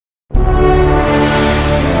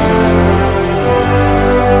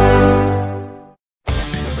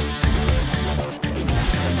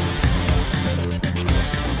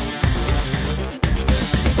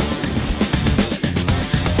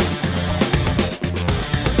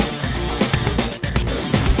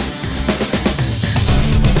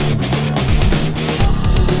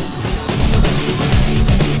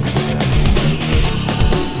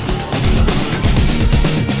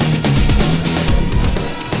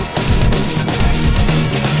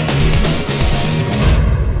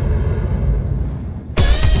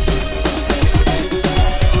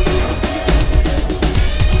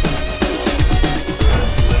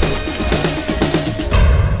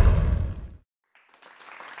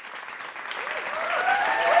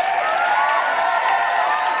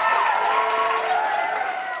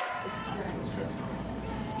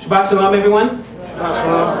Shabbat Shalom, everyone. Shabbat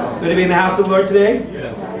Shalom. Good to be in the house of the Lord today.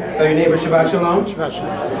 Yes. Tell your neighbor Shabbat Shalom. Shabbat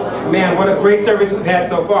Shalom. Man, what a great service we've had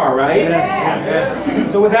so far, right? Yeah.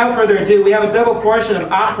 So without further ado, we have a double portion of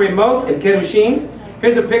Acharei and Kedoshim.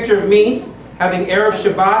 Here's a picture of me having Erev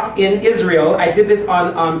Shabbat in Israel. I did this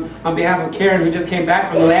on behalf of Karen, who just came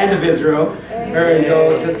back from the land of Israel. Her and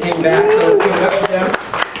Joel just came back, so let's give it up for them.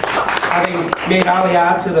 Having made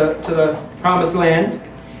Aliyah to the promised land.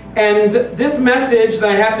 And this message that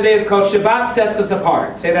I have today is called Shabbat Sets Us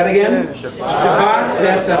Apart. Say that again. Shabbat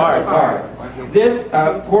Sets Us Apart. This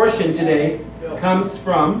portion today comes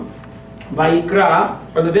from Vayikra,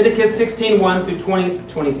 or Leviticus 16:1 through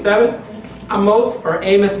 27, Amos or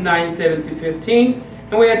Amos 9:7 through 15,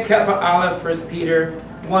 and we had Kefa Aleph, 1 Peter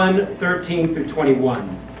 1:13 through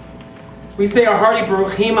 21. We say a hearty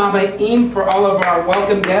Baruchim Abayim for all of our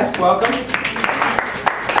welcome guests. Welcome.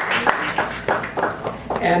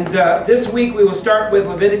 And this week we will start with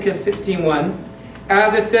Leviticus 16:1.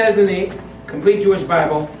 As it says in the Complete Jewish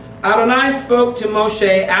Bible, Adonai spoke to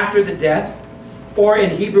Moshe after the death, or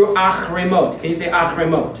in Hebrew, Acharei. Can you say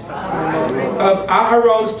Acharei? Of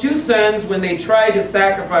Aharon's two sons when they tried to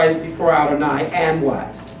sacrifice before Adonai, and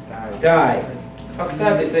what? Died. How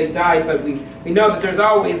sad that they died, but we know that there's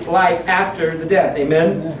always life after the death.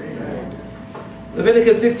 Amen?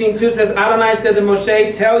 Leviticus 16:2 says, Adonai said to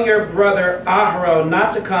Moshe, tell your brother Aharon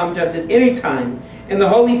not to come just at any time in the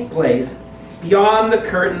holy place, beyond the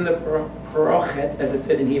curtain, the parochet, as it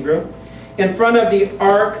said in Hebrew, in front of the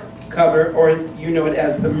ark cover, or you know it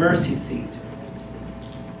as the mercy seat.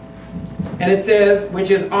 And it says,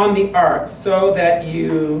 which is on the ark, so that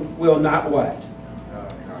you will not what?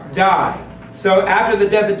 Die. So after the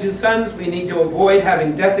death of two sons, we need to avoid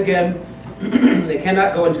having death again. They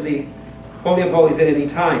cannot go into the Holy of Holies at any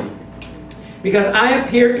time. Because I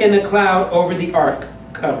appear in a cloud over the ark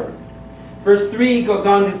cover. Verse 3 goes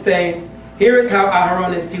on to say, here is how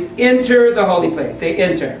Aharon is to enter the holy place. Say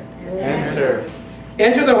enter. Enter.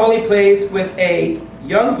 Enter the holy place with a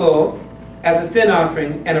young bull as a sin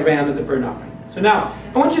offering and a ram as a burnt offering. So now,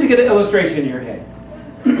 I want you to get an illustration in your head.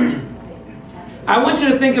 I want you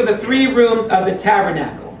to think of the three rooms of the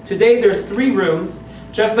tabernacle. Today there's three rooms,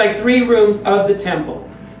 just like three rooms of the temple.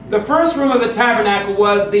 The first room of the tabernacle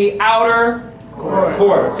was the outer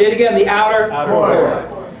court. Say it again, the outer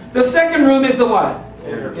court. The second room is the what?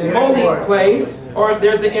 Holy place, or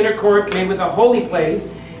there's the inner court made with a holy place.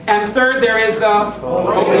 And third, there is the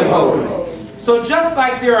Holy of Holies. So just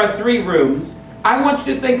like there are three rooms, I want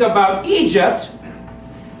you to think about Egypt,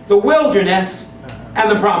 the wilderness,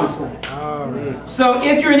 and the promised land. So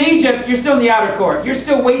if you're in Egypt, you're still in the outer court. You're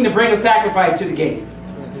still waiting to bring a sacrifice to the gate.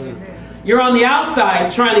 You're on the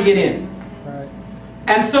outside trying to get in.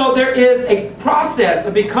 And so there is a process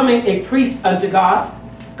of becoming a priest unto God.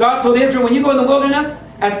 God told Israel, when you go in the wilderness,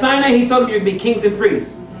 at Sinai, he told them you're going to be kings and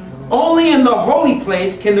priests. Only in the holy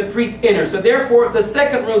place can the priest enter. So therefore, the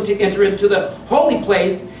second room to enter into the holy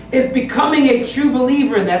place is becoming a true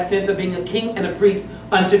believer in that sense of being a king and a priest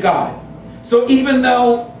unto God. So even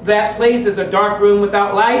though that place is a dark room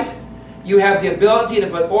without light, you have the ability to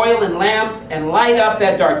put oil and lamps and light up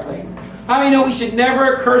that dark place. How many know we should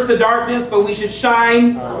never curse the darkness, but we should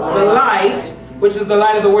shine the light, which is the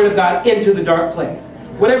light of the Word of God, into the dark place.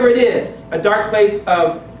 Whatever it is, a dark place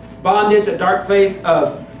of bondage, a dark place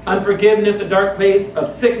of unforgiveness, a dark place of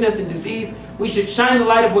sickness and disease, we should shine the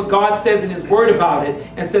light of what God says in His Word about it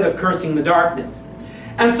instead of cursing the darkness.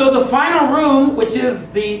 And so the final room, which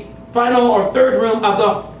is the final or third room of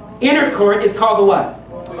the inner court, is called the what?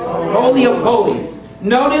 Holy of Holies.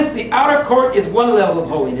 Notice the outer court is one level of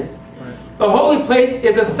holiness. The holy place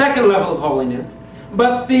is a second level of holiness.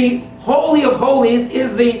 But the Holy of Holies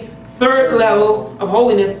is the third level of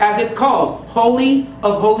holiness, as it's called. Holy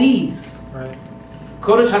of Holies. Right.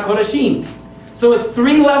 Kodesh HaKodeshim. So it's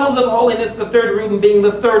three levels of holiness, the third room being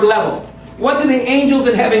the third level. What do the angels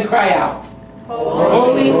in heaven cry out?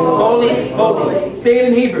 Holy, holy, holy. Say it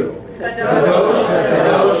in Hebrew. Kadosh,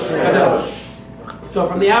 Kadosh, Kadosh. So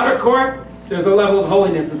from the outer court, there's a level of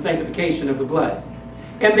holiness and sanctification of the blood.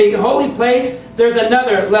 In the holy place, there's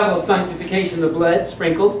another level of sanctification of the blood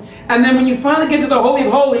sprinkled. And then when you finally get to the Holy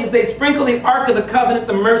of Holies, they sprinkle the Ark of the Covenant,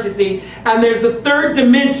 the mercy seat, and there's the third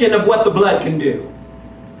dimension of what the blood can do.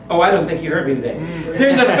 Oh, I don't think you heard me today.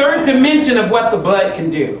 There's a third dimension of what the blood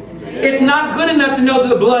can do. It's not good enough to know that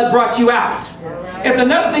the blood brought you out. It's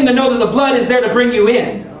another thing to know that the blood is there to bring you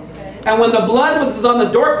in. And when the blood was on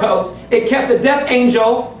the doorpost, it kept the death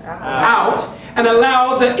angel out and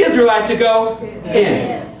allowed the Israelite to go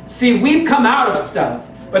in. See, we've come out of stuff,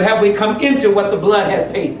 but have we come into what the blood has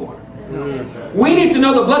paid for? We need to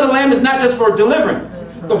know the blood of the Lamb is not just for deliverance,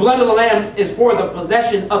 The blood of the Lamb is for the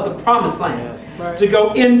possession of the promised land. Right. To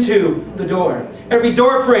go into the door. Every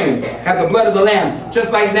door frame had the blood of the Lamb.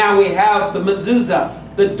 Just like now we have the mezuzah,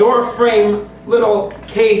 the door frame little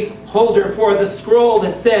case holder for the scroll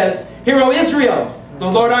that says, "Hear, O Israel, the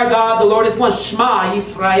Lord our God, the Lord is one. Shema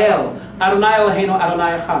Yisrael, Adonai Eloheinu,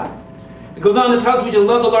 Adonai Echad." It goes on to tell us we should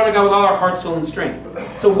love the Lord our God with all our heart, soul, and strength.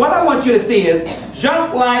 So what I want you to see is,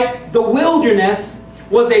 just like the wilderness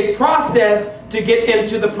was a process to get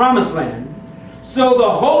into the promised land, so the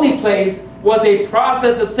holy place was a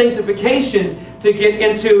process of sanctification to get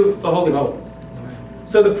into the Holy of Holies.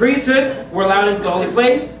 So the priesthood were allowed into the holy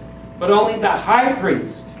place, but only the high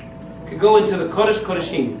priest could go into the Kodesh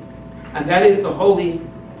Kodeshim, and that is the Holy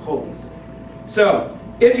of Holies. So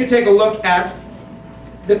if you take a look at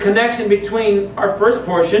the connection between our first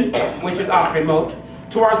portion, which is Acharei,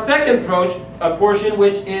 to our second portion,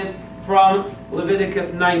 which is from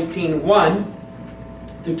Leviticus 19:1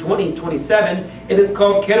 through 20:27, it is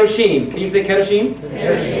called Kedoshim. Can you say Kedoshim?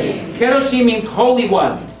 Kedoshim. Kedoshim means holy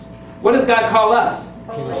ones. What does God call us?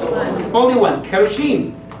 Holy ones. Holy ones.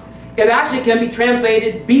 Kedoshim. It actually can be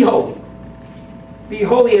translated, be holy. Be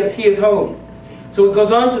holy as he is holy. So it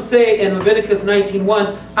goes on to say in Leviticus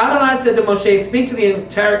 19:1, Adonai said to Moshe, speak to the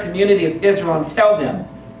entire community of Israel and tell them,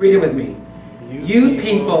 read it with me, you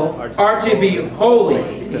people are to be holy.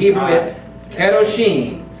 In Hebrew it's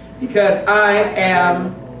Kedoshim. Because I,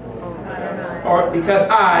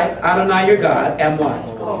 Adonai your God, am what?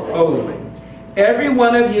 Holy. Every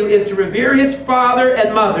one of you is to revere his father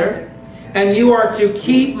and mother, and you are to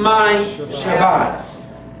keep my Shabbats.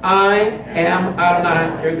 I am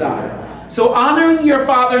Adonai your God. So honoring your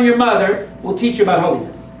father and your mother will teach you about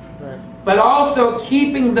holiness. But also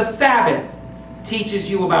keeping the Sabbath teaches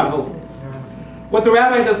you about holiness. What the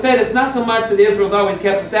rabbis have said, it's not so much that Israel's always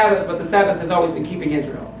kept the Sabbath, but the Sabbath has always been keeping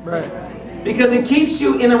Israel. Right. Because it keeps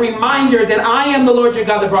you in a reminder that I am the Lord your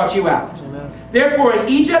God that brought you out. Amen. Therefore, in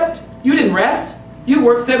Egypt, you didn't rest. You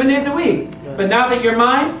worked 7 days a week. But now that you're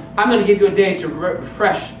mine, I'm going to give you a day to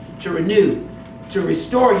refresh, to renew, to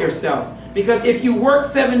restore yourself. Because if you work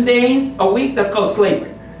 7 days a week, that's called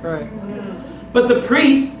slavery. Right. But the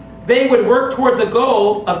priests, they would work towards a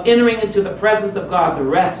goal of entering into the presence of God, the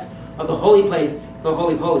rest of the holy place, the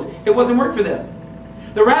Holy of Holies. It wasn't work for them.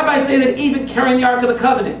 The rabbis say that even carrying the Ark of the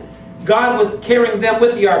Covenant, God was carrying them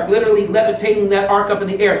with the Ark, literally levitating that Ark up in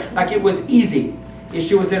the air like it was easy.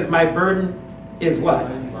 Yeshua says, my burden is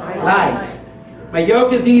what? Light. My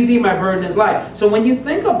yoke is easy, my burden is light. So when you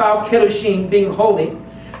think about Kedoshim being holy,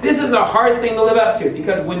 this is a hard thing to live up to,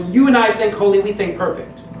 because when you and I think holy, we think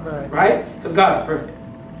perfect. Right? Because God's perfect.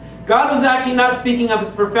 God was actually not speaking of his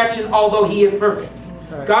perfection, although he is perfect.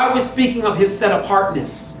 Right. God was speaking of his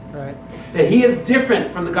set-apartness. Right. That he is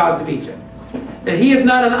different from the gods of Egypt. That he is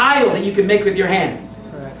not an idol that you can make with your hands.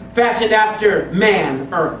 Right. Fashioned after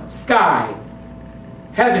man or sky,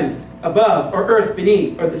 heavens above or earth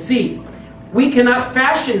beneath or the sea. We cannot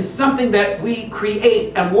fashion something that we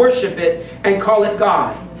create and worship it and call it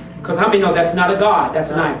God. Because how many know that's not a God,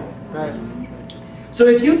 that's an idol. Right. So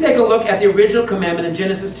if you take a look at the original commandment in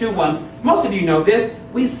Genesis 2:1, most of you know this,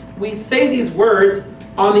 we say these words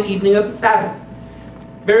on the evening of the Sabbath.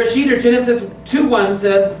 Bereshit, or Genesis 2:1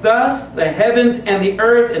 says, thus the heavens and the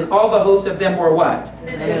earth and all the hosts of them were what?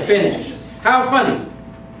 Finished. How funny.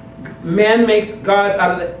 Man makes gods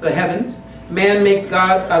out of the heavens. Man makes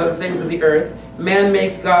gods out of the things of the earth. Man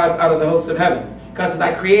makes gods out of the hosts of heaven. God says,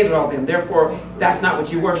 I created all of them. Therefore, that's not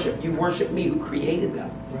what you worship. You worship me who created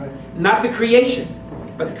them. Right. Not the creation,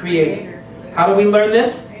 but the Creator. How do we learn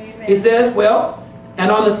this? He says, well,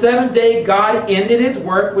 and on the seventh day, God ended his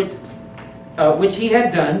work which he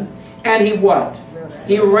had done. And he what?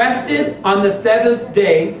 He rested on the seventh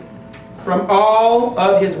day from all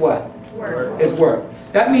of his what? His work.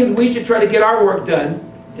 That means we should try to get our work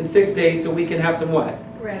done in 6 days so we can have some what?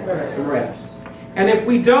 Rest. Some rest. And if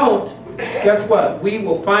we don't, guess what? We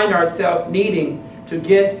will find ourselves needing to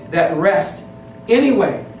get that rest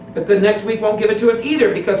anyway. But the next week won't give it to us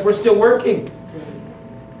either because we're still working.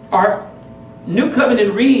 Our New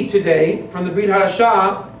Covenant read today from the Brit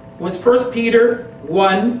Hadashah was 1 Peter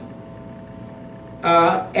 1.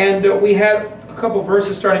 And we had a couple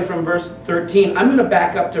verses starting from verse 13. I'm going to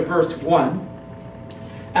back up to verse 1.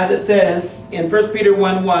 As it says in 1 Peter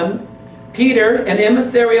 1:1, Peter, an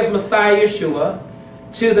emissary of Messiah Yeshua,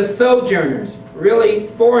 to the sojourners, really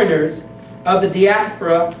foreigners, of the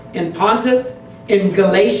diaspora in Pontus, in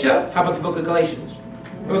Galatia. How about the book of Galatians?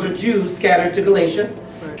 Those are Jews scattered to Galatia.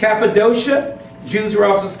 Cappadocia, Jews were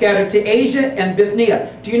also scattered to Asia and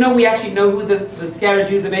Bithynia. Do you know we actually know who the scattered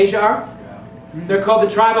Jews of Asia are? They're called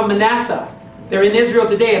the tribe of Manasseh. They're in Israel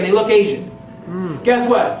today and they look Asian. Guess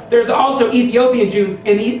what? There's also Ethiopian Jews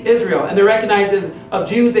in Israel, and they're recognized as of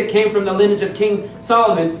Jews that came from the lineage of King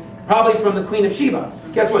Solomon, probably from the Queen of Sheba.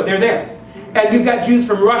 Guess what? They're there. And you've got Jews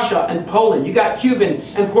from Russia and Poland. You've got Cuban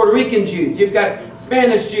and Puerto Rican Jews. You've got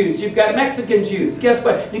Spanish Jews. You've got Mexican Jews. Guess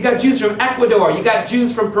what? You've got Jews from Ecuador. You've got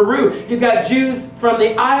Jews from Peru. You've got Jews from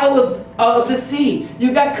the Isle of the Sea.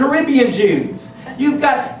 You've got Caribbean Jews. You've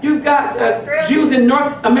got Jews in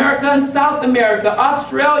North America and South America,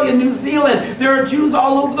 Australia, New Zealand. There are Jews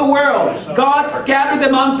all over the world. God scattered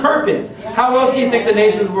them on purpose. How else do you think the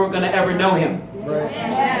nations were going to ever know him?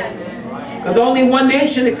 Because only one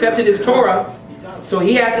nation accepted his Torah. So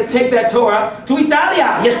he has to take that Torah to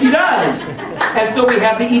Italia. Yes, he does. And so we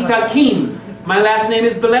have the Italkim. My last name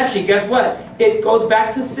is Bileci. Guess what? It goes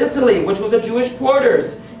back to Sicily, which was a Jewish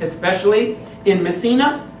quarters, especially in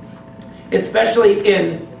Messina, especially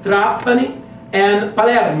in Trapani and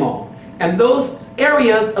Palermo. And those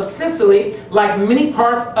areas of Sicily, like many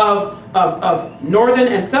parts of northern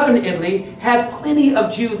and southern Italy, had plenty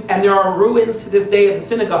of Jews, and there are ruins to this day of the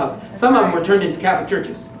synagogues. Some of them were turned into Catholic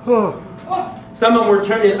churches. Some of them were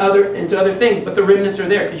turned into other things, but the remnants are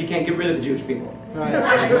there because you can't get rid of the Jewish people.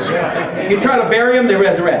 You try to bury them, they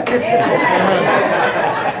resurrect.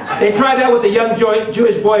 They tried that with the young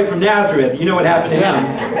Jewish boy from Nazareth. You know what happened to him.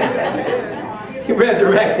 He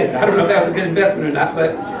resurrected. I don't know if that was a good investment or not,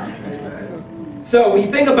 but... So when you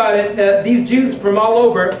think about it, these Jews from all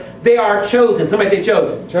over, they are chosen. Somebody say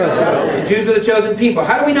chosen. The Jews are the chosen people.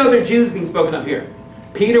 How do we know they're Jews being spoken of here?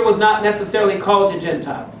 Peter was not necessarily called to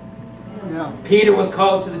Gentiles. No. Peter was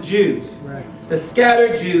called to the Jews. Right. The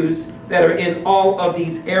scattered Jews that are in all of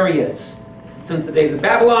these areas. Since the days of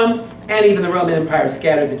Babylon and even the Roman Empire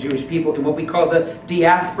scattered the Jewish people in what we call the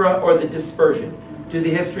diaspora or the dispersion. Do the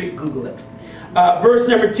history, Google it. Verse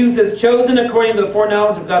number 2 says, chosen according to the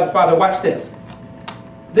foreknowledge of God the Father. Watch this.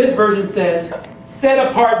 This version says, set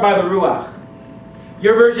apart by the Ruach.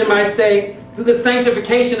 Your version might say, through the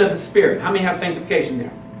sanctification of the Spirit. How many have sanctification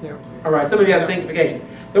there? Yeah. All right, some of you have sanctification.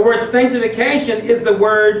 The word sanctification is the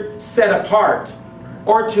word set apart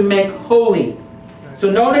or to make holy. So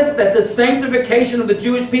notice that the sanctification of the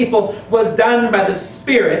Jewish people was done by the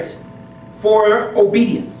Spirit for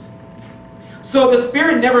obedience. So the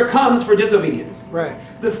Spirit never comes for disobedience. Right.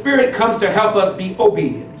 The Spirit comes to help us be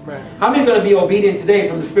obedient. Right. How many are going to be obedient today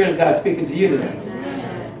from the Spirit of God speaking to you today?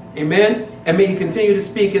 Yes. Amen. And may He continue to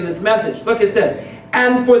speak in this message. Look, it says,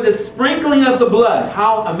 and for the sprinkling of the blood.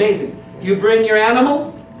 How amazing. Yes. You bring your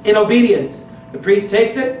animal in obedience. The priest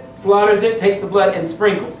takes it, slaughters it, takes the blood, and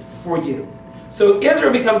sprinkles for you. So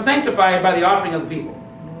Israel becomes sanctified by the offering of the people.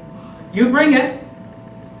 You bring it.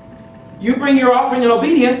 You bring your offering in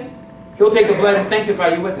obedience. He'll take the blood and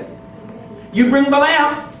sanctify you with it. You bring the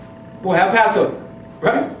lamb, we'll have Passover.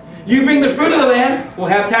 Right? You bring the fruit of the land, we'll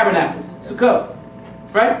have tabernacles, Sukkot.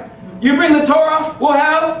 Right? You bring the Torah, we'll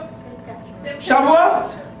have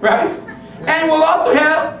Shavuot. Right? And we'll also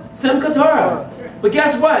have Simchat Torah. But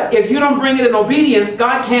guess what? If you don't bring it in obedience,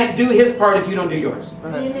 God can't do His part if you don't do yours.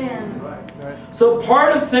 Amen. So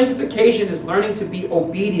part of sanctification is learning to be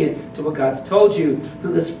obedient to what God's told you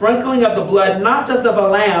through the sprinkling of the blood, not just of a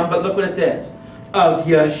lamb, but look what it says. Of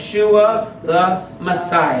Yeshua the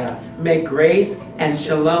Messiah. May grace and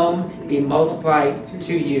shalom be multiplied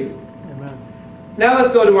to you. Amen. Now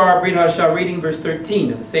let's go to our Brit Hashah reading, verse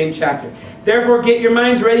 13 of the same chapter. Therefore get your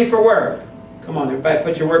minds ready for work. Come on, everybody,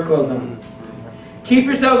 put your work clothes on. Keep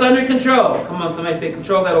yourselves under control. Come on, somebody say,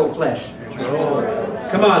 control that old flesh. Control.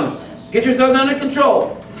 Come on, get yourselves under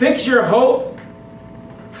control. Fix your hope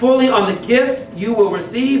fully on the gift you will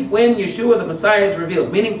receive when Yeshua the Messiah is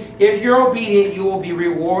revealed. Meaning, if you're obedient, you will be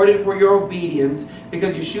rewarded for your obedience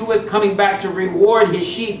because Yeshua is coming back to reward His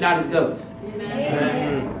sheep, not His goats.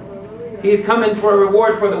 Amen. He's coming for a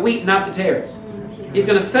reward for the wheat, not the tares. He's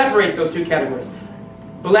going to separate those two categories.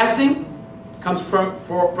 Blessing comes from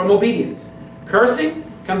obedience. Cursing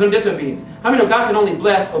comes from disobedience. How many know God can only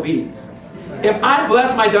bless obedience? If I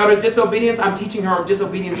bless my daughter's disobedience, I'm teaching her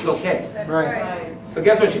disobedience is okay. Right. So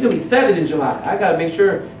guess what? She's going to be 7 in July. I got to make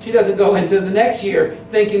sure she doesn't go into the next year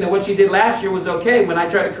thinking that what she did last year was okay when I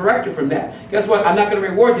try to correct her from that. Guess what? I'm not going to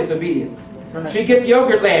reward disobedience. Right. She gets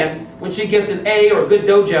yogurt land when she gets an A or a good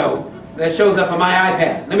dojo that shows up on my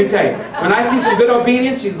iPad. Let me tell you, when I see some good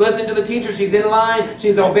obedience, she's listening to the teacher, she's in line,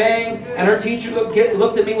 she's obeying, and her teacher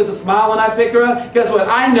looks at me with a smile when I pick her up. Guess what?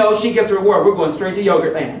 I know she gets a reward. We're going straight to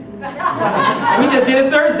yogurt land. We just did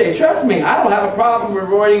it Thursday. Trust me, I don't have a problem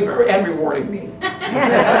rewarding her and rewarding me.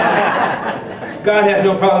 God has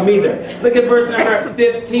no problem either. Look at verse number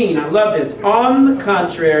 15. I love this. On the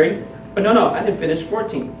contrary, but no, I didn't finish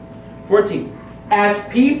 14. 14. As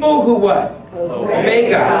people who what? Obey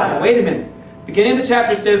God. Wait a minute. Beginning of the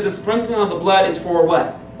chapter says the sprinkling of the blood is for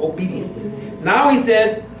what? Obedience. Now he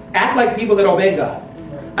says, act like people that obey God.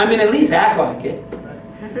 I mean, at least act like it.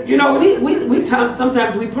 You know,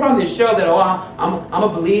 sometimes we put on this show that, oh, I'm a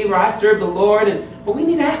believer, I serve the Lord, but we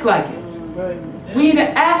need to act like it. We need to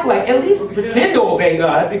act like, at least pretend to obey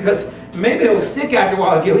God, because maybe it will stick after a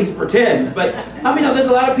while if you at least pretend. But I mean, there's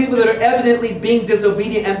a lot of people that are evidently being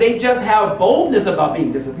disobedient, and they just have boldness about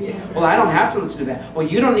being disobedient. Well, I don't have to listen to that. Well,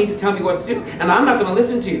 you don't need to tell me what to do, and I'm not going to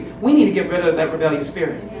listen to you. We need to get rid of that rebellious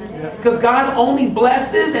spirit. Because God only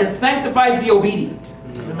blesses and sanctifies the obedient.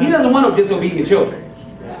 He doesn't want no disobedient children.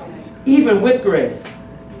 Even with grace.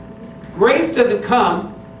 Grace doesn't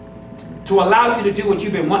come to allow you to do what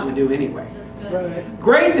you've been wanting to do anyway.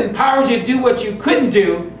 Grace empowers you to do what you couldn't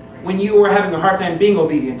do when you were having a hard time being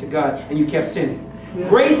obedient to God and you kept sinning.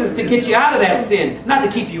 Grace is to get you out of that sin, not to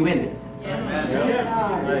keep you in it.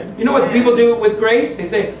 You know what the people do with grace? They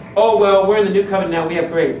say, oh, well, we're in the new covenant now, we have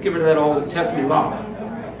grace. Get rid of that Old Testament law.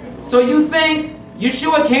 So you think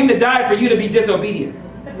Yeshua came to die for you to be disobedient?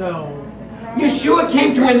 No. Yeshua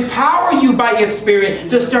came to empower you by His Spirit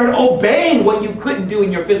to start obeying what you couldn't do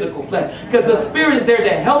in your physical flesh. Because the Spirit is there to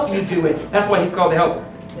help you do it. That's why He's called the helper.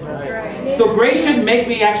 Right. So grace shouldn't make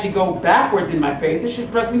me actually go backwards in my faith. It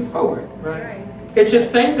should press me forward. Right. It should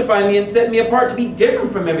sanctify me and set me apart to be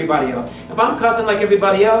different from everybody else. If I'm cussing like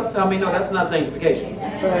everybody else, I mean, no, that's not sanctification.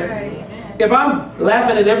 Right. If I'm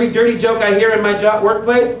laughing at every dirty joke I hear in my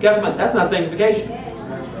workplace, guess what? That's not sanctification.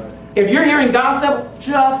 If you're hearing gossip,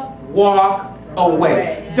 just walk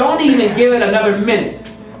away. Don't even give it another minute.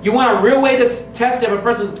 You want a real way to test if a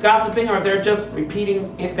person's gossiping or if they're just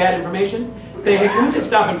repeating bad information? Say, hey, can we just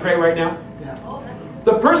stop and pray right now?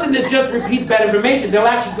 The person that just repeats bad information, they'll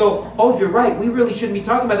actually go, oh, you're right. We really shouldn't be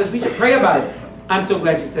talking about this. We should pray about it. I'm so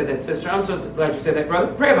glad you said that, sister. I'm so glad you said that,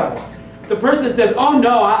 brother. Pray about it. The person that says, oh,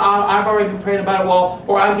 no, I've already been praying about it, well,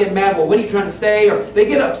 or I'm getting mad, well, what are you trying to say? Or they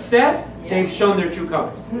get upset. They've shown their true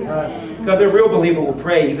colors. Because a real believer will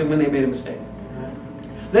pray even when they made a mistake.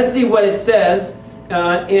 Let's see what it says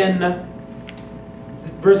in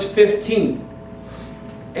verse 15.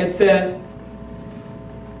 It says,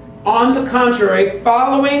 on the contrary,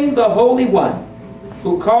 following the Holy One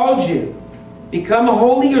who called you, become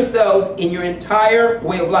holy yourselves in your entire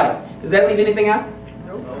way of life. Does that leave anything out?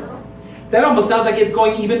 No. That almost sounds like it's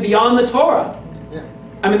going even beyond the Torah.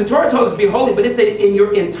 I mean, the Torah told us to be holy, but it said in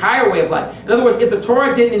your entire way of life. In other words, if the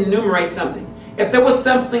Torah didn't enumerate something, if there was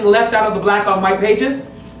something left out of the black on white pages,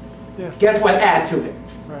 guess what? Add to it.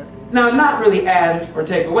 Right. Now, not really add or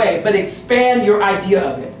take away, but expand your idea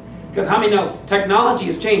of it. Because how many know technology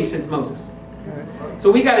has changed since Moses? Right.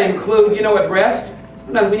 So we got to include, you know, at rest,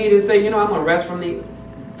 sometimes we need to say, you know, I'm going to rest from the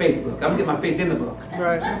Facebook. I'm going to get my face in the book.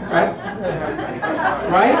 Right? Right?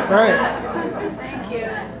 Right? Right. Thank you.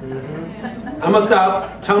 I'm going to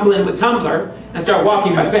stop tumbling with Tumblr and start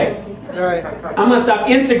walking by faith. Right. I'm going to stop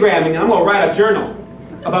Instagramming and I'm going to write a journal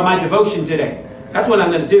about my devotion today. That's what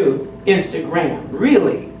I'm going to do. Instagram.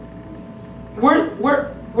 Really?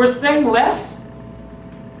 We're saying less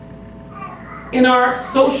in our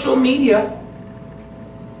social media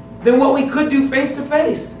than what we could do face to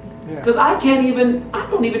face. Because I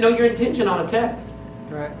don't even know your intention on a text.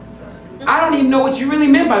 Right. I don't even know what you really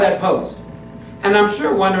meant by that post. And I'm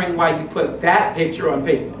sure wondering why you put that picture on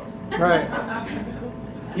Facebook. Right.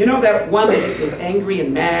 You know that one that was angry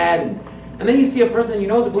and mad, and then you see a person you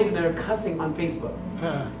know is a believer and they're cussing on Facebook.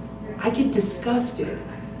 I get disgusted.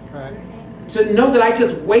 Right. To know that I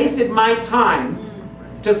just wasted my time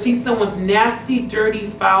to see someone's nasty, dirty,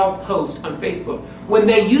 foul post on Facebook. When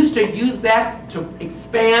they used to use that to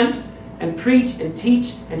expand and preach and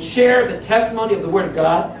teach and share the testimony of the Word of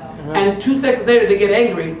God. And 2 seconds later they get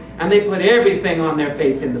angry and they put everything on their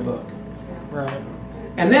face in the book. Right.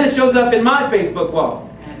 And then it shows up in my Facebook wall.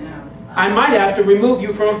 I might have to remove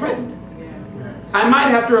you from a friend. I might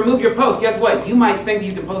have to remove your post. Guess what? You might think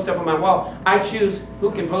you can post stuff on my wall. I choose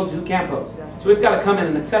who can post and who can't post. So it's got to come in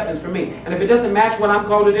an acceptance for me. And if it doesn't match what I'm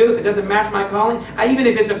called to do, if it doesn't match my calling, even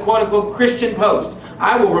if it's a quote-unquote Christian post,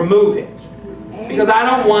 I will remove it. Because I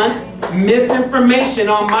don't want misinformation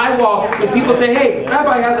on my wall. When people say, hey,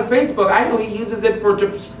 Rabbi has a Facebook, I know he uses it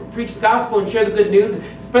to preach the gospel and share the good news,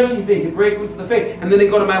 especially if they break roots of the faith. And then they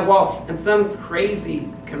go to my wall and some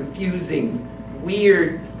crazy, confusing,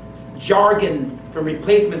 weird jargon from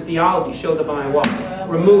replacement theology shows up on my wall.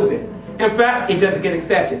 Remove it. In fact, it doesn't get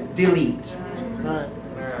accepted. Delete. Right.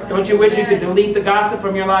 Don't you wish you could delete the gossip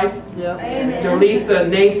from your life? Yeah. Delete the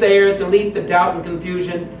naysayers, delete the doubt and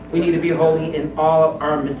confusion. We need to be holy in all of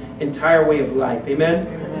our entire way of life. Amen?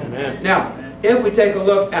 Amen. Now, if we take a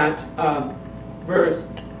look at verse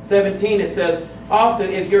 17, it says, also,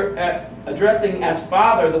 if you're addressing as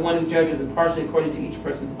Father, the one who judges impartially according to each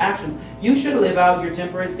person's actions, you should live out your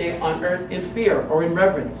temporary state on earth in fear or in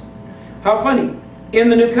reverence. How funny. In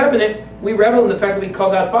the New Covenant, we revel in the fact that we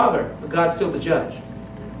call God Father, but God's still the judge.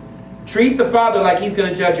 Treat the Father like He's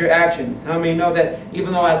going to judge your actions. How many know that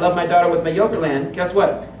even though I love my daughter with my Yogurtland, guess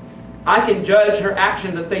what? I can judge her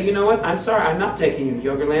actions and say, you know what? I'm sorry, I'm not taking you to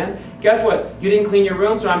Yogurtland. Guess what? You didn't clean your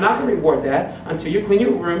room, so I'm not going to reward that. Until you clean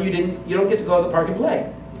your room, you don't get to go to the park and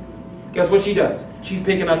play. Guess what she does? She's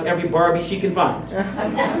picking up every Barbie she can find.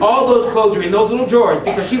 All those clothes are in those little drawers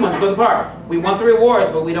because she wants to go to the park. We want the rewards,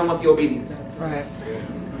 but we don't want the obedience. Right.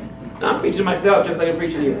 Now, I'm preaching to myself just like I'm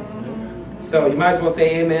preaching to you. So you might as well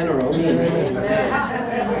say amen or oh me.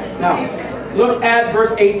 Now, look at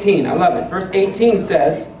verse 18. I love it. Verse 18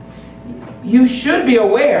 says, you should be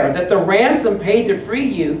aware that the ransom paid to free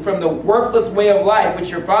you from the worthless way of life which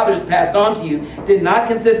your fathers passed on to you did not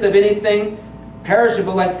consist of anything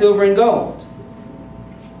perishable like silver and gold.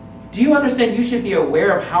 Do you understand you should be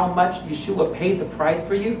aware of how much Yeshua paid the price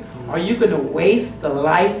for you? Are you going to waste the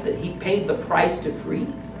life that He paid the price to free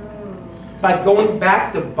by going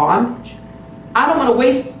back to bondage? I don't want to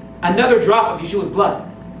waste another drop of Yeshua's blood.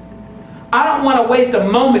 I don't want to waste a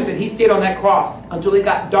moment that He stayed on that cross until it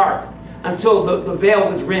got dark, until the veil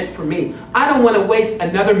was rent for me. I don't want to waste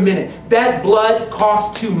another minute. That blood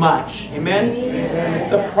cost too much. Amen? Amen.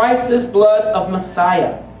 The priceless blood of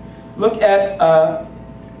Messiah. Look at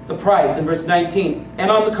the price in verse 19. And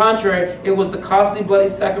on the contrary, it was the costly, bloody,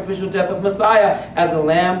 sacrificial death of Messiah as a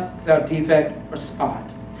lamb without defect or spot.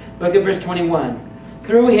 Look at verse 21.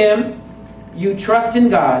 Through Him you trust in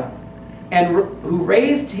God, and who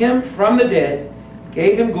raised Him from the dead,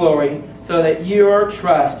 gave Him glory, so that your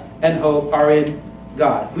trust and hope are in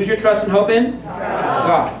God. Who's your trust and hope in?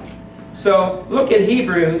 God. So look at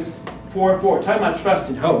Hebrews 4:4, talking about trust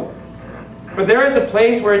and hope. For there is a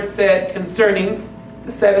place where it said concerning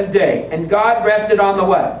the seventh day, and God rested on the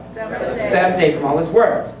what? Seventh day from all His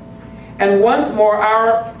works. And once more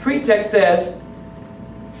our pretext says,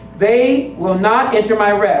 they will not enter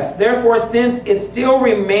my rest. Therefore, since it still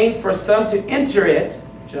remains for some to enter it,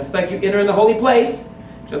 just like you enter in the holy place,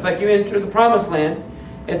 just like you enter the promised land,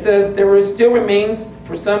 it says there still remains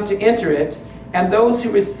for some to enter it, and those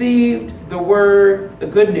who received the word, the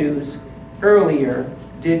good news, earlier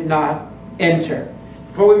did not enter.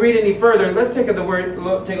 Before we read any further, let's take a look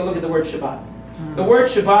at the word Shabbat. The word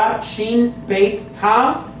Shabbat, Shin Beit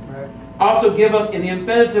Tav, also give us in the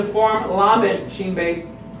infinitive form Lamed Shin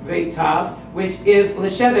Beit Tav, which is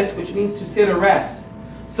Leshevet, which means to sit or rest.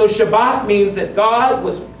 So Shabbat means that God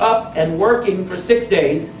was up and working for 6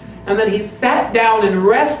 days, and then He sat down and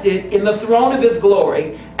rested in the throne of His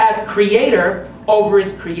glory as creator over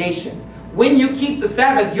His creation. When you keep the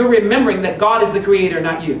Sabbath, you're remembering that God is the creator,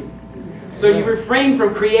 not you. So you refrain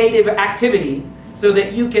from creative activity so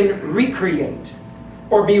that you can recreate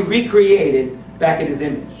or be recreated back in His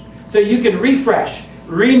image. So you can refresh,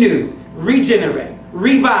 renew, regenerate,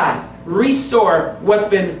 revive, restore what's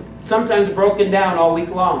been sometimes broken down all week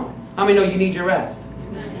long. How many know you need your rest?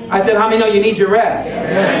 I said, how many know you need your rest?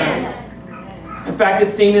 Yes. In fact,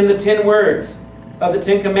 it's seen in the 10 words of the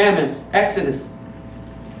 10 commandments. Exodus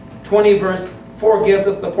 20 verse 4 gives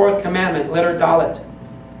us the 4th commandment, letter Dalet.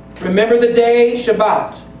 Remember the day,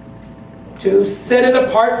 Shabbat, to set it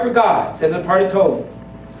apart for God. Set it apart as holy.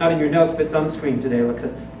 It's not in your notes, but it's on the screen today. Look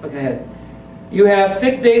ahead. You have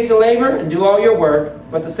 6 days to labor and do all your work,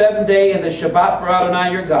 but the 7th day is a Shabbat for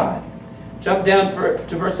Adonai your God. Jump down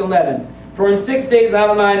to verse 11. For in 6 days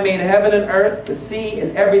Adonai made heaven and earth, the sea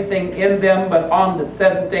and everything in them, but on the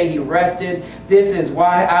 7th day He rested. This is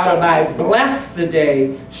why Adonai blessed the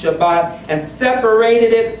day, Shabbat, and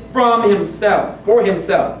separated it from Himself, for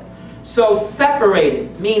Himself. So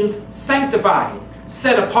separated means sanctified,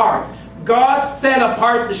 set apart. God set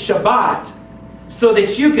apart the Shabbat so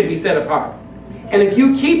that you could be set apart. And if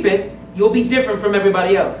you keep it, you'll be different from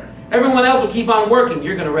everybody else. Everyone else will keep on working.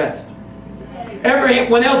 You're going to rest.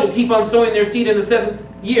 Everyone else will keep on sowing their seed in the 7th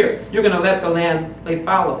year. You're going to let the land lay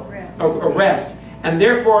fallow or rest. And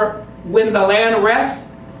therefore, when the land rests,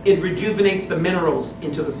 it rejuvenates the minerals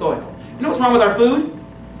into the soil. You know what's wrong with our food?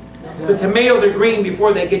 The tomatoes are green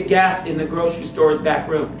before they get gassed in the grocery store's back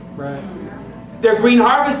room. Right. They're green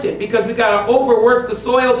harvested because we got to overwork the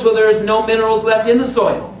soil till there's no minerals left in the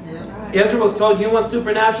soil. Israel was told, you want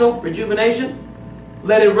supernatural rejuvenation?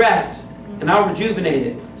 Let it rest, and I'll rejuvenate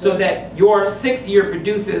it, so that your 6th year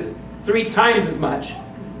produces 3 times as much,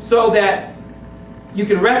 so that you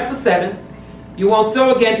can rest the 7th, you won't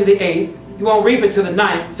sow again to the 8th, you won't reap it to the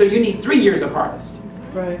 9th, so you need 3 years of harvest.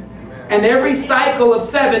 Right. And every cycle of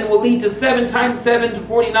 7 will lead to 7 times 7 to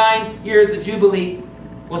 49 years, the Jubilee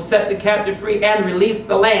will set the captive free and release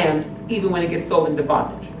the land even when it gets sold into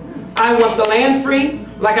bondage. I want the land free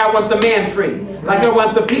like I want the man free, like I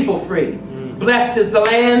want the people free. Blessed is the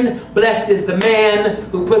land, blessed is the man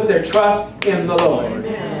who puts their trust in the Lord.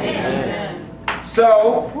 Amen.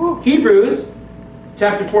 So, Hebrews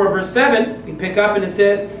chapter 4, verse 7, we pick up and it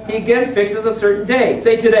says, he again fixes a certain day.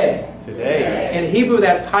 Say today. Today. In Hebrew,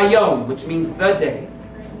 that's hayom, which means the day.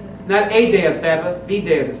 Not a day of Sabbath, the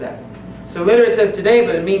day of the Sabbath. So literally it says today,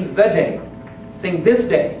 but it means the day. Saying this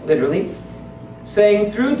day, literally.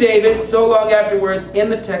 Saying through David, so long afterwards, in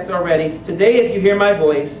the text already, today if you hear my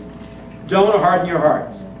voice, don't harden your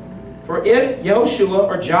hearts. For if Yeshua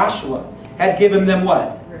or Joshua had given them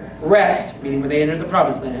what? Rest, meaning when they entered the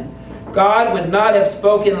promised land, God would not have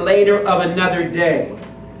spoken later of another day.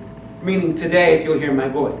 Meaning today if you'll hear my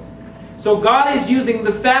voice. So God is using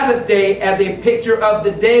the Sabbath day as a picture of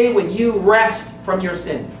the day when you rest from your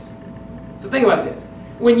sins. So think about this.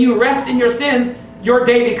 When you rest in your sins, your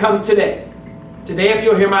day becomes today. Today if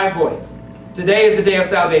you'll hear my voice. Today is the day of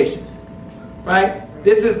salvation. Right?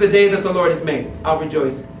 This is the day that the Lord has made. I'll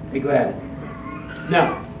rejoice, be glad.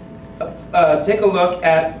 Now, take a look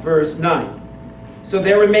at verse 9. So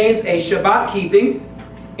there remains a Shabbat keeping.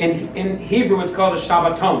 In Hebrew, it's called a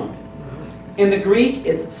Shabbaton. In the Greek,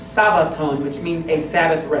 it's Sabbaton, which means a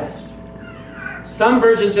Sabbath rest. Some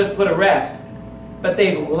versions just put a rest, but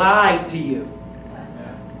they've lied to you.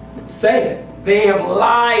 Say it. They have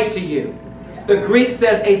lied to you. The Greek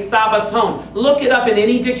says a Sabbaton. Look it up in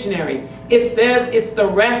any dictionary. It says it's the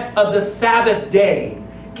rest of the Sabbath day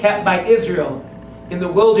kept by Israel in the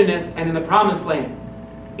wilderness and in the promised land.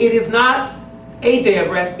 It is not a day of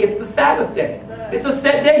rest, it's the Sabbath day. It's a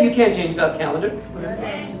set day. You can't change God's calendar.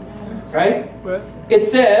 Right? It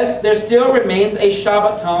says there still remains a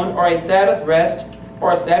Shabbaton or a Sabbath rest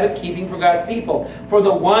or a Sabbath keeping for God's people. For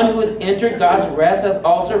the one who has entered God's rest has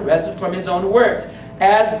also rested from his own works,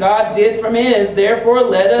 as God did from his. Therefore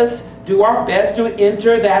let us do our best to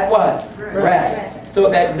enter that what? Rest. So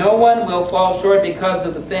that no one will fall short because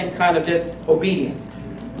of the same kind of disobedience.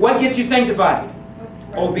 What gets you sanctified?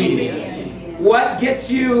 Obedience. What gets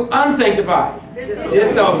you unsanctified?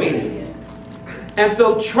 Disobedience. And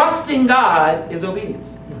so trusting God is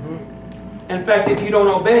obedience. In fact, if you don't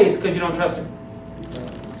obey, it's because you don't trust him.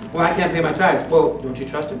 Well, I can't pay my tithes. Well, don't you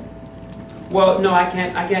trust him? Well, no, I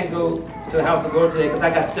can't go to the house of the Lord today because I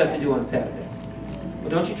got stuff to do on Saturday. Well,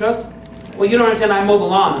 don't you trust him? Well, you don't understand, I mow the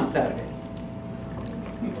lawn on Saturdays.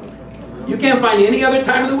 You can't find any other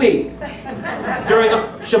time of the week during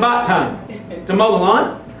Shabbat time to mow the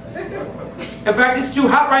lawn. In fact, it's too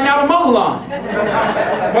hot right now to mow the lawn.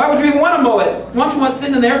 Why would you even want to mow it? Why don't you want to sit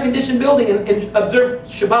in an air-conditioned building and observe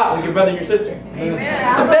Shabbat with your brother and your sister? Amen.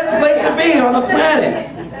 It's the best place to be on the planet.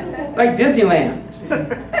 It's like Disneyland.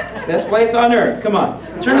 Best place on earth. Come on.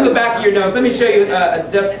 Turn to the back of your notes. Let me show you a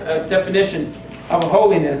definition of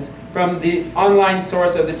holiness from the online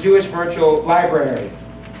source of the Jewish Virtual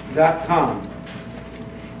Library.com.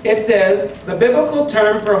 It says, the biblical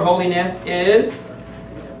term for holiness is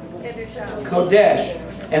Kodesh.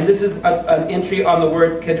 And this is an entry on the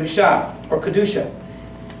word Kedusha or Kedusha.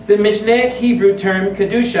 The Mishnaic Hebrew term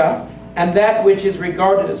Kedusha, and that which is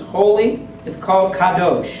regarded as holy, is called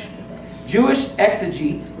Kadosh. Jewish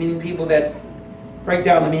exegetes, meaning people that break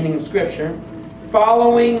down the meaning of Scripture,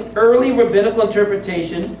 following early rabbinical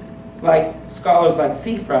interpretation, like scholars like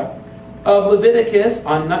Sifra, of Leviticus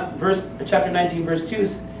on chapter 19, verse 2,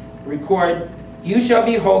 record, you shall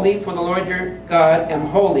be holy, for the Lord your God am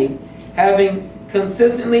holy, having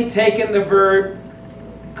consistently taken the verb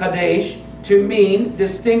kadesh to mean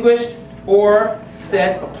distinguished or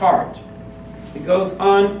set apart. It goes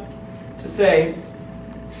on to say,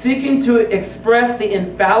 seeking to express the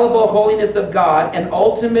infallible holiness of God, an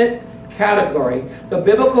ultimate category, the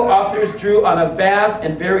biblical authors drew on a vast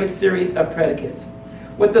and varied series of predicates.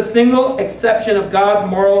 With the single exception of God's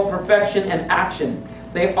moral perfection and action,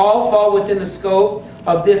 they all fall within the scope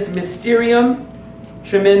of this mysterium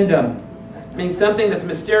tremendum, meaning something that's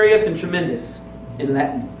mysterious and tremendous in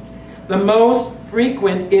Latin. The most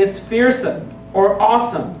frequent is fearsome or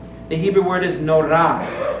awesome. The Hebrew word is norah,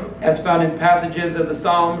 as found in passages of the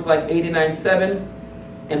Psalms like 89:7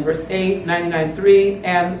 and verse 8, 99:3,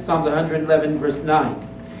 and Psalms 111 verse 9.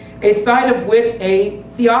 A sight of which a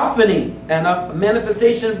theophany and a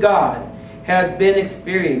manifestation of God has been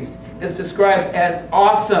experienced is described as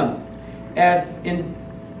awesome, and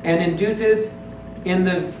induces in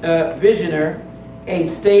the visioner a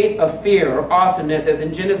state of fear or awesomeness, as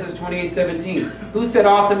in Genesis 28:17. Who said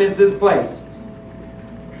awesome is this place?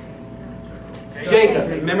 Jacob.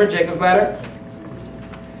 Remember Jacob's ladder?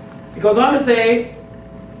 It goes on to say,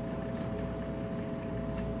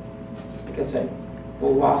 guess I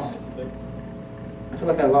lost it. I feel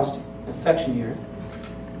like I lost a section here.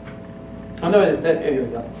 Oh no, here we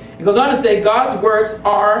go. It goes on to say, God's works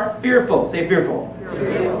are fearful. Say fearful.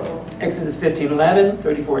 Fearful. Exodus 15:11,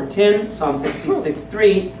 34:10, Psalm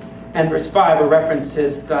 66:3, and verse 5 are referenced to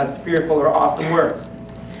God's fearful or awesome works.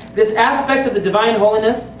 This aspect of the divine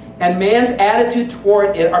holiness and man's attitude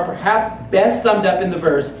toward it are perhaps best summed up in the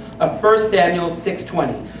verse of 1 Samuel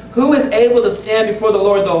 6:20. Who is able to stand before the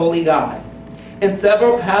Lord, the holy God? In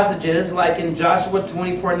several passages, like in Joshua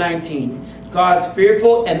 24:19, God's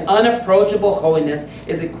fearful and unapproachable holiness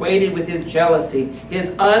is equated with his jealousy,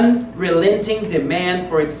 his unrelenting demand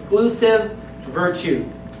for exclusive virtue.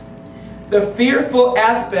 The fearful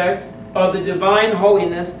aspect of the divine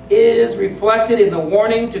holiness is reflected in the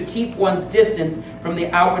warning to keep one's distance from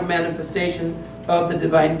the outward manifestation of the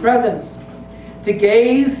divine presence. To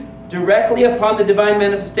gaze directly upon the divine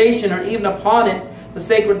manifestation, or even upon it, the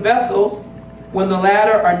sacred vessels, when the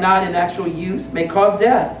latter are not in actual use, may cause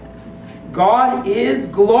death. God is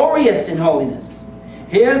glorious in holiness.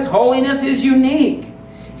 His holiness is unique.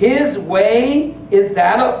 His way is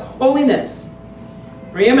that of holiness.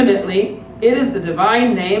 Preeminently, it is the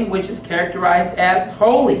divine name which is characterized as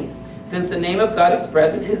holy, since the name of God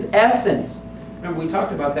expresses his essence. Remember, we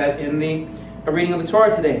talked about that in the reading of the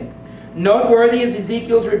Torah today. Noteworthy is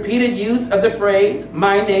Ezekiel's repeated use of the phrase,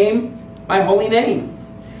 my name, my holy name.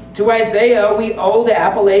 To Isaiah, we owe the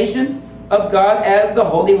appellation of God as the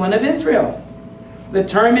Holy One of Israel. The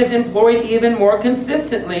term is employed even more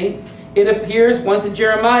consistently. It appears once in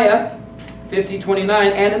Jeremiah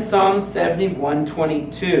 50:29 and in Psalm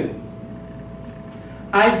 71:22.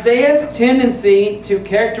 Isaiah's tendency to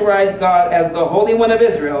characterize God as the Holy One of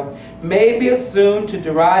Israel may be assumed to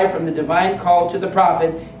derive from the divine call to the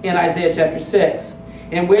prophet in Isaiah chapter 6,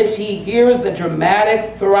 in which he hears the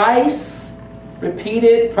dramatic thrice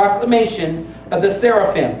repeated proclamation of the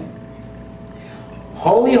seraphim.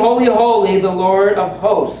 Holy, holy, holy, the Lord of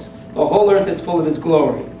hosts. The whole earth is full of his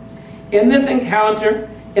glory. In this encounter,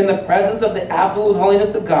 in the presence of the absolute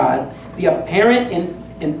holiness of God, the apparent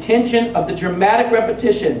intention of the dramatic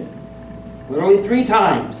repetition, literally 3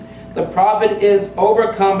 times, the prophet is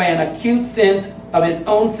overcome by an acute sense of his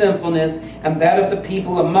own sinfulness and that of the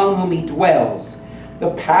people among whom he dwells. The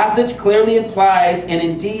passage clearly implies and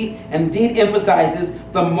indeed emphasizes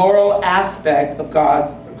the moral aspect of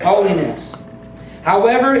God's holiness.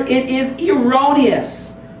 However, it is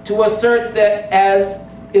erroneous to assert that, as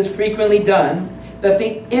is frequently done, that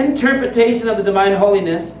the interpretation of the divine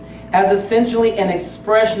holiness as essentially an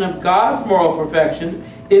expression of God's moral perfection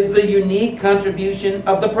is the unique contribution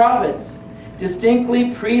of the prophets.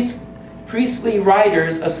 Distinctly priestly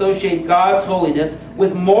writers associate God's holiness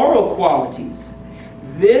with moral qualities.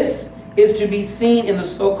 This is to be seen in the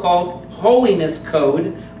so-called Holiness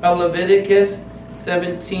Code of Leviticus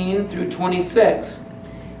 17 through 26.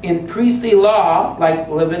 In priestly law, like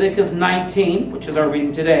Leviticus 19, which is our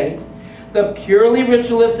reading today, the purely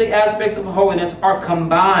ritualistic aspects of holiness are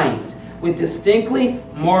combined with distinctly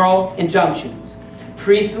moral injunctions.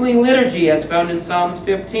 Priestly liturgy, as found in Psalms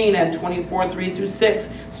 15 and 24:3 through 6,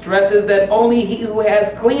 stresses that only he who has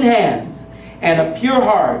clean hands and a pure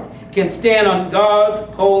heart can stand on God's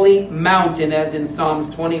holy mountain, as in Psalms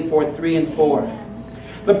 24:3 and 4.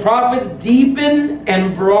 The prophets deepen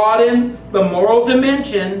and broaden the moral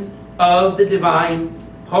dimension of the divine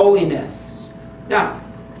holiness. Now,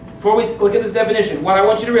 before we look at this definition, what I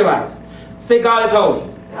want you to realize, say God is holy.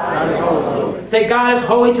 God is holy. Say God is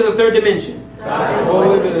holy to the 3rd dimension. God is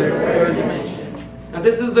holy to the 3rd dimension. Now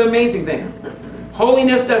this is the amazing thing.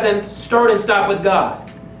 Holiness doesn't start and stop with God.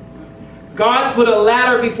 God put a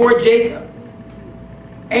ladder before Jacob.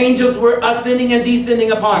 Angels were ascending and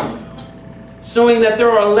descending upon him, showing that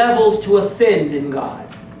there are levels to ascend in God.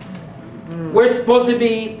 We're supposed to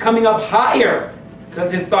be coming up higher because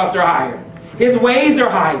his thoughts are higher. His ways are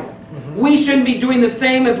higher. We shouldn't be doing the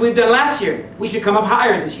same as we've done last year. We should come up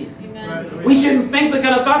higher this year. Amen. We shouldn't think the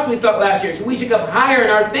kind of thoughts we thought last year. We should come higher in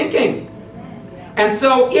our thinking. And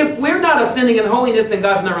so if we're not ascending in holiness, then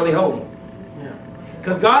God's not really holy.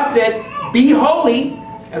 Because God said, be holy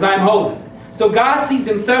as I am holy. So God sees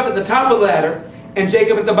himself at the top of the ladder and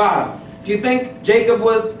Jacob at the bottom. Do you think Jacob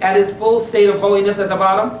was at his full state of holiness at the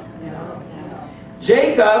bottom? No.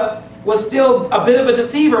 Jacob was still a bit of a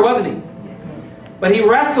deceiver, wasn't he? But he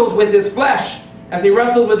wrestled with his flesh as he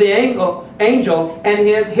wrestled with the angel, and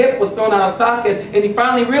his hip was thrown out of socket, and he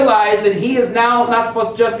finally realized that he is now not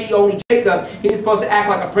supposed to just be only Jacob, he's supposed to act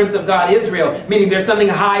like a prince of God, Israel, meaning there's something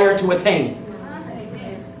higher to attain.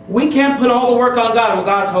 We can't put all the work on God. Well,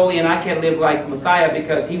 God's holy and I can't live like Messiah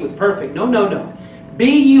because he was perfect. No, no, no. Be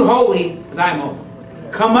you holy as I am holy.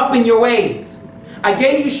 come up in your ways. I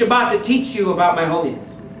gave you Shabbat to teach you about my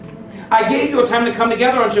holiness. I gave you a time to come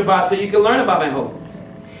together on Shabbat so you can learn about my holiness.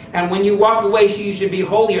 And when you walk away, you should be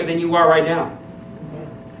holier than you are right now.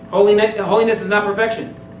 Holiness is not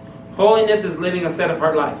perfection. Holiness is living a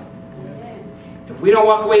set-apart life. If we don't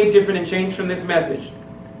walk away different and changed from this message,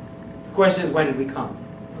 the question is, when did we come?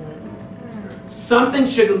 Something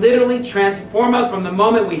should literally transform us from the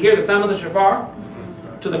moment we hear the sound of the shofar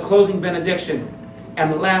to the closing benediction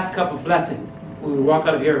and the last cup of blessing when we walk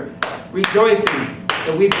out of here rejoicing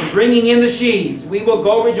that we've been bringing in the sheaves. We will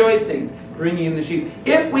go rejoicing, bringing in the sheaves.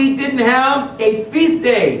 If we didn't have a feast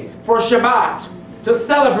day for Shabbat to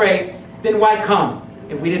celebrate, then why come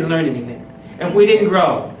if we didn't learn anything? If we didn't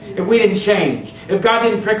grow? If we didn't change? If God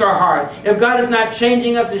didn't prick our heart? If God is not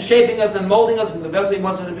changing us and shaping us and molding us into the vessel He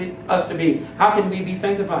wants us to be, how can we be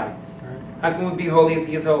sanctified? How can we be holy as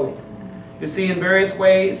He is holy? You see, in various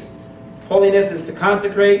ways, holiness is to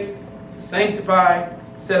consecrate, sanctify,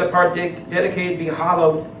 set apart, dedicated, be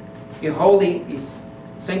hallowed, be holy, be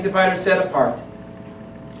sanctified or set apart.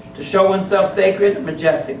 To show oneself sacred and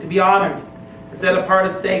majestic, to be honored, to set apart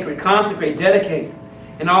as sacred, consecrate, dedicate,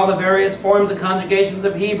 in all the various forms and conjugations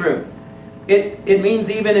of Hebrew. It means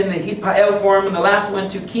even in the hitpael form, and the last one,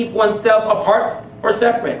 to keep oneself apart or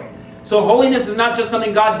separate. So holiness is not just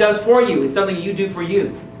something God does for you, it's something you do for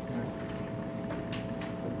you.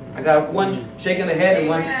 I got one shaking the head and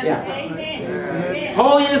one, yeah. Amen.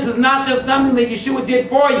 Holiness is not just something that Yeshua did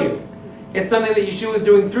for you. It's something that Yeshua is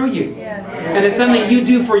doing through you. And it's something you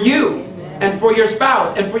do for you and for your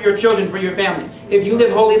spouse and for your children, for your family. If you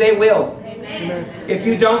live holy, they will. If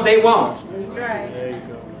you don't, they won't. That's right. There you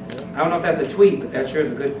go. I don't know if that's a tweet, but that sure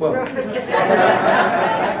is a good quote.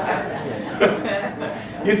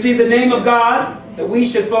 You see, the name of God that we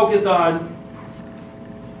should focus on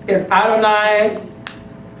is Adonai.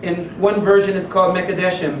 In one version it's called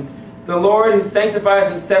Kedoshim, the Lord who sanctifies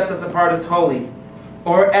and sets us apart as holy.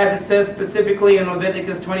 Or as it says specifically in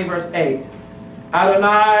Leviticus 20 verse 8,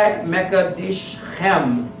 Adonai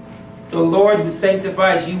Mekadishchem, the Lord who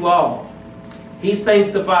sanctifies you all. He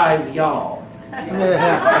sanctifies y'all.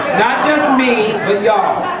 Not just me, but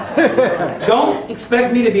y'all. Don't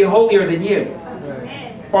expect me to be holier than you,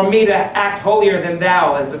 or me to act holier than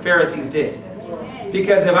thou, as the Pharisees did.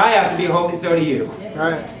 Because if I have to be holy, so do you.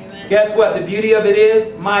 Right. Guess what? The beauty of it is,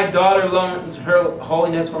 my daughter learns her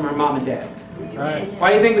holiness from her mom and dad. Right.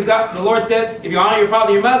 Why do you think the Lord says, if you honor your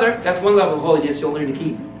father and your mother, that's one level of holiness you'll learn to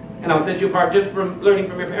keep. And I'll set you apart just from learning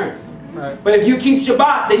from your parents. Right. But if you keep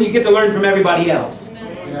Shabbat, then you get to learn from everybody else.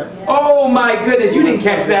 Yep. Oh my goodness, you didn't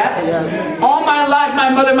catch that. Yes. All my life, my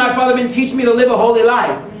mother and my father have been teaching me to live a holy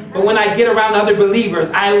life. But when I get around other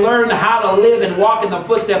believers, I learn how to live and walk in the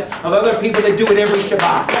footsteps of other people that do it every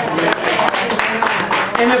Shabbat.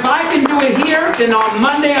 And if I can do it here, then on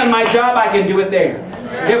Monday on my job, I can do it there.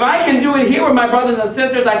 If I can do it here with my brothers and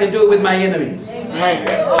sisters, I can do it with my enemies. Right.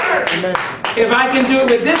 Amen. If I can do it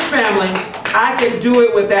with this family, I can do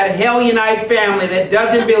it with that Helionite family that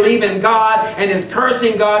doesn't believe in God and is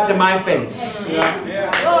cursing God to my face.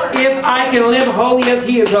 Yeah. If I can live holy as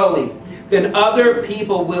He is holy, then other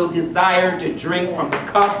people will desire to drink from the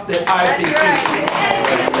cup that I've been teaching.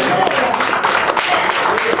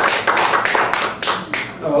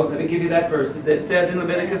 Oh, let me give you that verse. That says in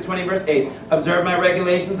Leviticus 20 verse 8, observe my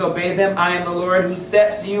regulations, obey them. I am the Lord who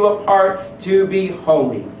sets you apart to be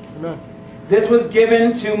holy. Amen. This was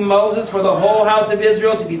given to Moses for the whole house of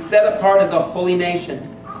Israel to be set apart as a holy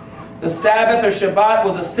nation. The Sabbath or Shabbat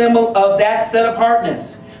was a symbol of that set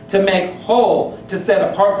apartness, to make whole, to set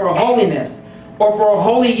apart for holiness, or for a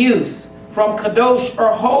holy use, from kadosh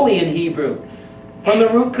or holy in Hebrew, from the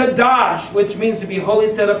root kadash, which means to be wholly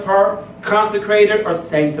set apart, consecrated, or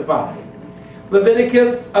sanctified.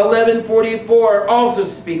 Leviticus 11:44 also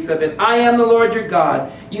speaks of it. I am the Lord your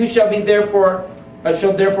God. You shall therefore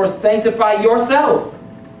sanctify yourself.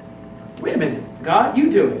 Wait a minute. God,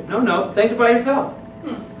 you do it. No, sanctify yourself.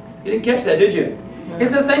 You didn't catch that, did you? It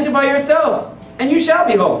says sanctify yourself, and you shall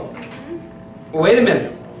be holy. Well, wait a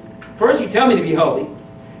minute. First you tell me to be holy.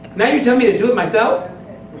 Now you tell me to do it myself?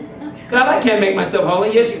 God, I can't make myself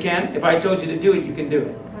holy. Yes, you can. If I told you to do it, you can do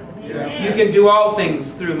it. Yeah. You can do all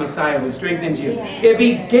things through Messiah who strengthens you. If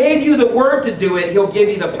He gave you the word to do it, He'll give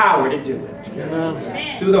you the power to do it.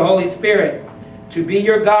 Amen. Through the Holy Spirit. To be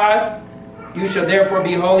your God, you shall therefore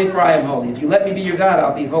be holy, for I am holy. If you let me be your God,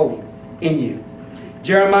 I'll be holy in you.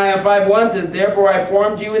 Jeremiah 5:1 says, therefore I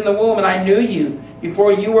formed you in the womb, and I knew you.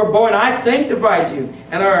 Before you were born, I sanctified you,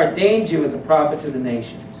 and I ordained you as a prophet to the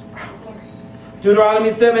nations. Deuteronomy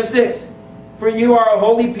 7:6, for you are a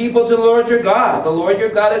holy people to the Lord your God. The Lord your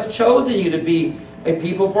God has chosen you to be a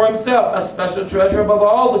people for himself, a special treasure above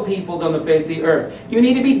all the peoples on the face of the earth. You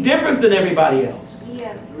need to be different than everybody else.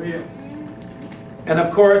 Yeah. And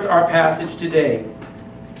of course, our passage today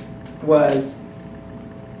was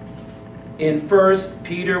in 1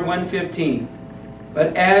 Peter 1:15.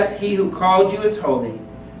 But as he who called you is holy,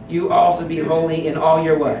 you also be holy in all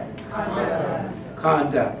your what?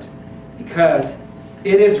 Conduct. Because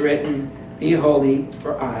it is written, be holy,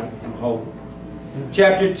 for I am holy.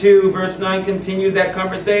 Chapter 2, verse 9 continues that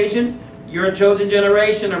conversation. You're a chosen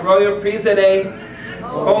generation, a royal priesthood, a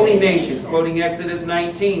holy nation. Quoting Exodus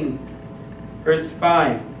 19, verse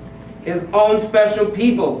 5. His own special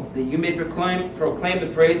people, that you may proclaim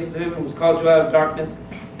the praises of him who has called you out of darkness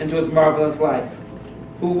into his marvelous light.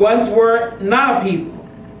 Who once were not a people,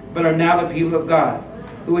 but are now the people of God.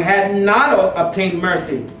 Who had not obtained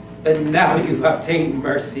mercy, but now you've obtained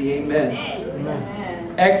mercy. Amen.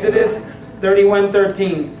 Amen. Exodus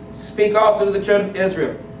 31:13. Speak also to the children of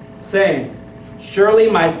Israel, saying, surely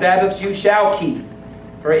my Sabbaths you shall keep,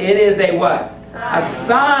 for it is a what? A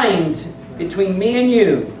sign between me and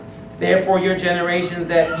you. Therefore your generations,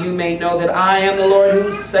 that you may know that I am the Lord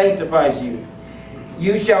who sanctifies you.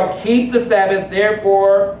 You shall keep the Sabbath,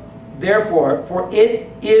 therefore, for it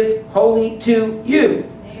is holy to you.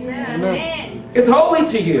 Amen. It's holy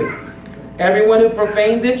to you. Everyone who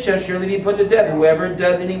profanes it shall surely be put to death. Whoever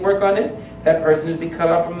does any work on it, that person is to be cut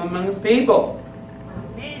off from among his people.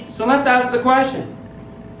 Amen. So let's ask the question.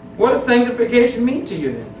 What does sanctification mean to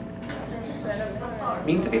you then? It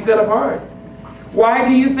means to be set apart. Why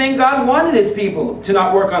do you think God wanted his people to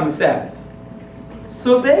not work on the Sabbath?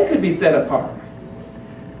 So they could be set apart.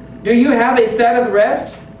 Do you have a Sabbath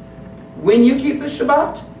rest when you keep the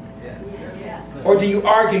Shabbat? Yes. Or do you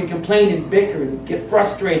argue and complain and bicker and get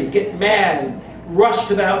frustrated, get mad, and rush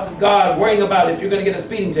to the house of God, worrying about if you're going to get a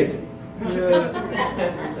speeding ticket?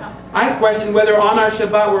 I question whether on our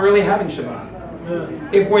Shabbat we're really having Shabbat.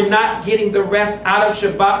 If we're not getting the rest out of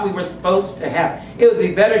Shabbat we were supposed to have. It would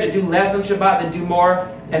be better to do less on Shabbat than do more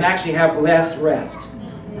and actually have less rest.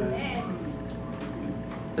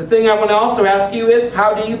 The thing I want to also ask you is,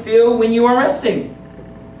 how do you feel when you are resting?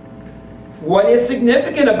 What is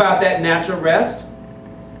significant about that natural rest?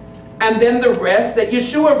 And then the rest that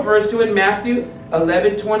Yeshua refers to in Matthew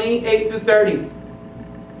 11:28-30.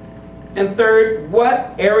 And third,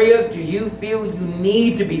 what areas do you feel you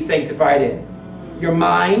need to be sanctified in? Your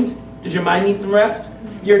mind? Does your mind need some rest?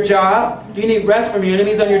 Your job? Do you need rest from your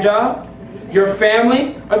enemies on your job? Your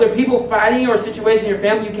family? Are there people fighting or a situation in your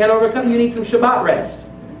family you can't overcome? You need some Shabbat rest.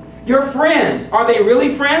 Your friends, are they really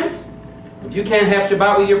friends? If you can't have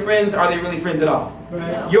Shabbat with your friends, are they really friends at all?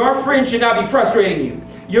 Right. Your friends should not be frustrating you.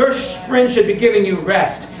 Your friends should be giving you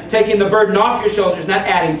rest, taking the burden off your shoulders, not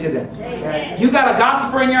adding to them. Right. You got a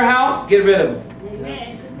gossiper in your house, get rid of them.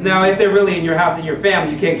 Amen. Now, if they're really in your house and your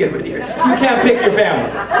family, you can't get rid of them. You can't pick your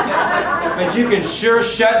family. But you can sure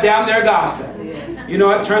shut down their gossip. You know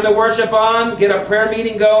what? Turn the worship on, get a prayer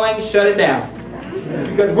meeting going, shut it down.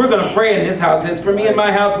 Because we're going to pray in this house. As for me and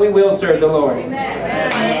my house, we will serve the Lord.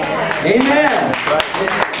 Amen. Amen.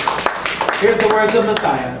 Here's the words of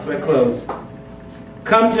Messiah as we close.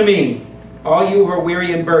 Come to me, all you who are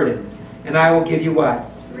weary and burdened, and I will give you what?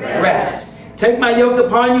 Rest. Take my yoke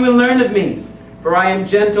upon you and learn of me, for I am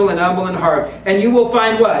gentle and humble in heart, and you will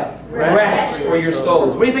find what? Rest for your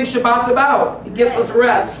souls. What do you think Shabbat's about? It gives us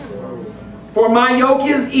rest. For my yoke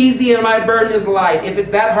is easy and my burden is light. If it's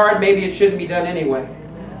that hard, maybe it shouldn't be done anyway.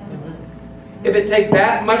 If it takes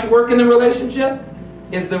that much work in the relationship,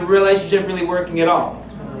 is the relationship really working at all?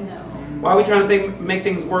 Why are we trying to make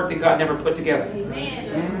things work that God never put together?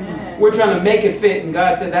 We're trying to make it fit, and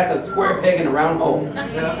God said that's a square peg in a round hole.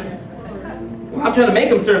 Well, I'm trying to make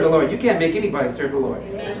them serve the Lord. You can't make anybody serve the Lord.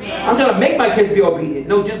 I'm trying to make my kids be obedient.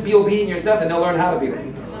 No, just be obedient yourself and they'll learn how to be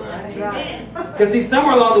obedient. Because see,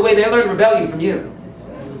 somewhere along the way they learn rebellion from you.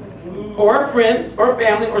 Or friends, or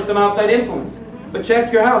family, or some outside influence. But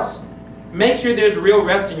check your house. Make sure there's real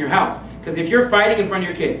rest in your house. Because if you're fighting in front of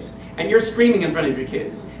your kids, and you're screaming in front of your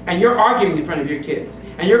kids, and you're arguing in front of your kids,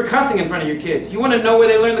 and you're cussing in front of your kids, you want to know where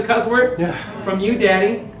they learn the cuss word? Yeah. From you,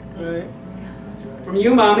 Daddy. Right. From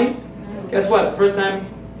you, Mommy. Guess what? The first time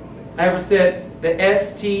I ever said the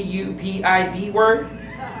S-T-U-P-I-D word,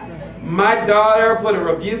 my daughter put a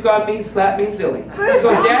rebuke on me, slapped me silly. She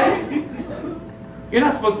goes, Daddy, you're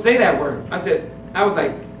not supposed to say that word. I was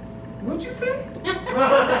like, what'd you say?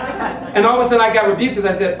 And all of a sudden I got rebuked because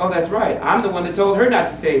I said, oh, that's right. I'm the one that told her not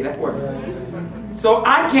to say that word. So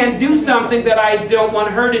I can't do something that I don't want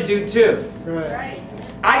her to do too.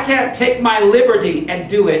 I can't take my liberty and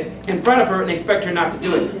do it in front of her and expect her not to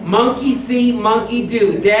do it. Monkey see, monkey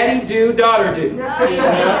do. Daddy do, daughter do.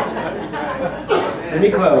 Let me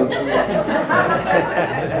close.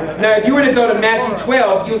 Now, if you were to go to Matthew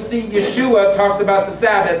 12, you'll see Yeshua talks about the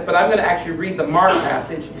Sabbath, but I'm going to actually read the Mark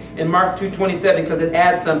passage in Mark 2:27 because it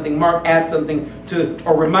adds something. Mark adds something to,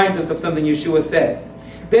 or reminds us of something Yeshua said.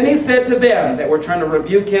 Then he said to them that were trying to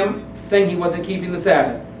rebuke him, saying he wasn't keeping the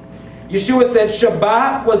Sabbath. Yeshua said,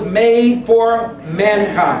 Shabbat was made for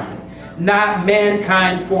mankind, not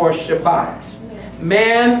mankind for Shabbat.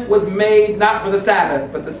 Man was made not for the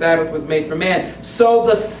Sabbath, but the Sabbath was made for man. So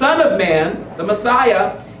the Son of Man, the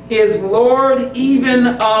Messiah, is Lord even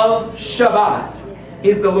of Shabbat.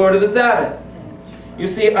 He's the Lord of the Sabbath. You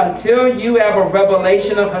see, until you have a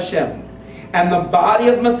revelation of Hashem and the body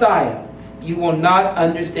of Messiah, you will not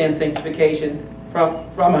understand sanctification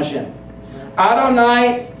from Hashem.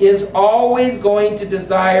 Adonai is always going to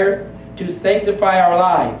desire to sanctify our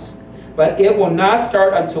lives, but it will not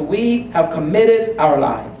start until we have committed our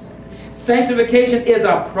lives. Sanctification is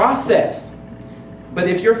a process, but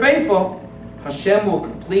if you're faithful, Hashem will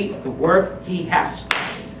complete the work He has.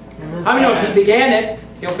 How many know if He began it,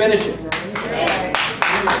 He'll finish it? 3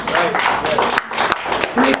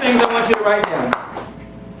 things I want you to write down.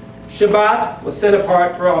 Shabbat was set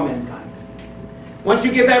apart for all mankind. Once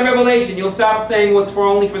you get that revelation, you'll stop saying what's for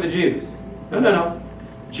only for the Jews. No.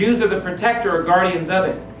 Jews are the protector or guardians of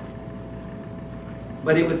it.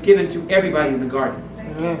 But it was given to everybody in the garden.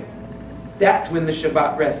 That's when the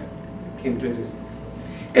Shabbat rest came into existence.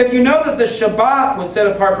 If you know that the Shabbat was set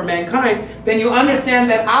apart for mankind, then you understand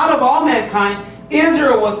that out of all mankind,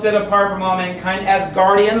 Israel was set apart from all mankind as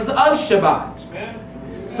guardians of Shabbat.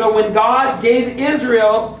 So when God gave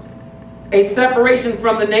Israel a separation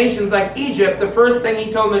from the nations like Egypt, the first thing He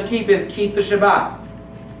told them to keep is keep the Shabbat.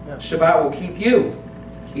 Shabbat will keep you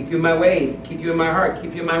in my ways, keep you in my heart,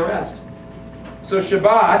 keep you in my rest. So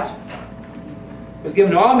Shabbat was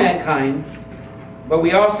given to all mankind, but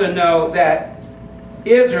we also know that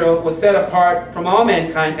Israel was set apart from all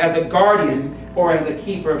mankind as a guardian or as a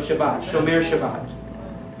keeper of Shabbat, Shomer Shabbat.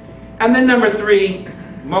 And then number 3,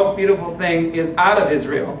 most beautiful thing is out of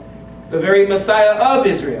Israel, the very Messiah of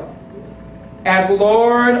Israel, as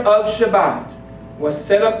Lord of Shabbat, was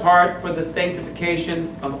set apart for the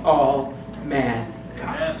sanctification of all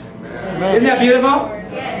mankind. Isn't that beautiful?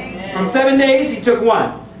 Yes. From 7 days, He took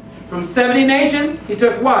 1. From 70 nations, He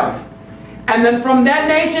took 1. And then from that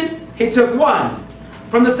nation, He took 1.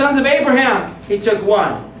 From the sons of Abraham, He took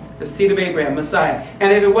 1. The seed of Abraham, Messiah.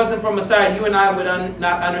 And if it wasn't for Messiah, you and I would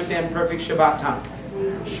not understand perfect Shabbat time,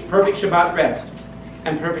 perfect Shabbat rest,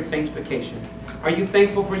 and perfect sanctification. Are you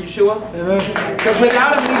thankful for Yeshua? Because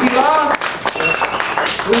without Him, we'd be lost.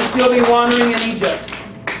 We'd still be wandering in Egypt.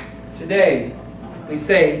 Today, we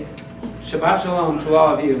say, Shabbat Shalom to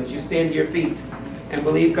all of you as you stand to your feet and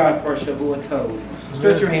believe God for Shavua Tov.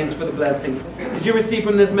 Stretch your hands for the blessing. Did you receive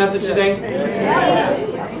from this message today? Yes.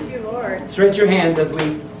 Thank you, Lord. Stretch your hands as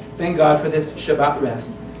we thank God for this Shabbat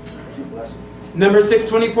rest. Number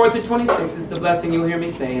 6:24-26 is the blessing you'll hear me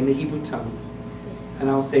say in the Hebrew tongue. And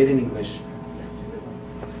I'll say it in English.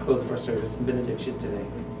 Let's close up our service in benediction today.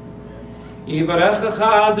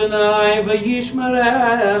 Yivarechecha Adonai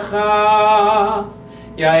v'yishmerecha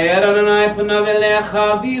Yair Adonai panav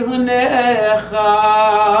elecha v'yihunecha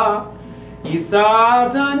Yisa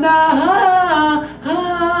Adonai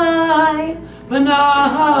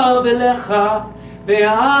panav elecha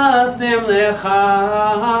v'yasem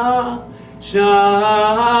lecha Shalom.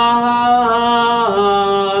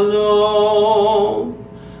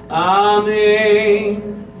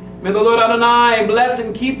 Amen. May the Lord Adonai bless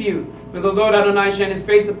and keep you. May the Lord Adonai shine His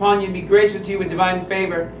face upon you and be gracious to you with divine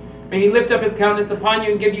favor. May He lift up His countenance upon you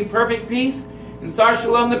and give you perfect peace. And Sar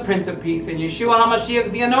Shalom, the Prince of Peace. And Yeshua HaMashiach,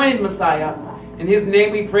 the Anointed Messiah. In His name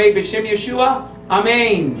we pray, B'Shem Yeshua.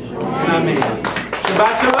 Amen. Amen.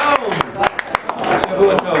 Shabbat Shalom.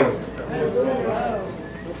 Shavua Tov.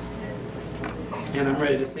 And I'm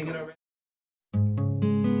ready to sing it already.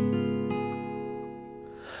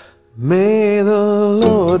 May the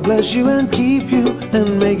Lord bless you and keep you,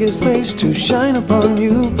 and make His face to shine upon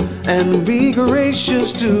you, and be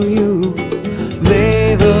gracious to you.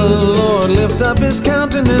 May the Lord lift up His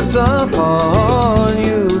countenance upon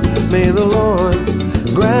you. May the Lord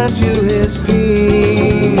grant you His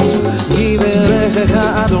peace.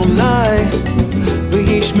 Yivarechecha Adonai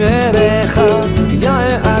v'yishmerecha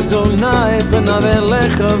Yair Adonai panav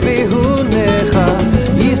elecha v'yihunecha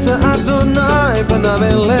Yisa Adonai panav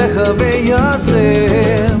elecha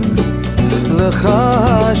v'yasem lecha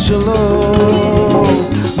shalom.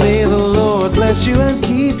 May the Lord bless you and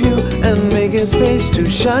keep you, and make His face to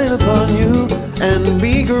shine upon you, and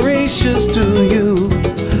be gracious to you.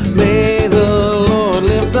 May the Lord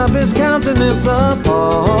lift lift up his countenance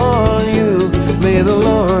upon you. May the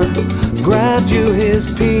Lord grant you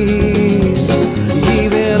his peace.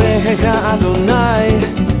 Yiverecha Adonai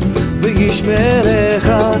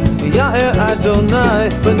v'yishmerecha, Ya'er Adonai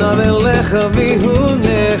v'navelecha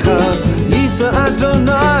v'hunecha.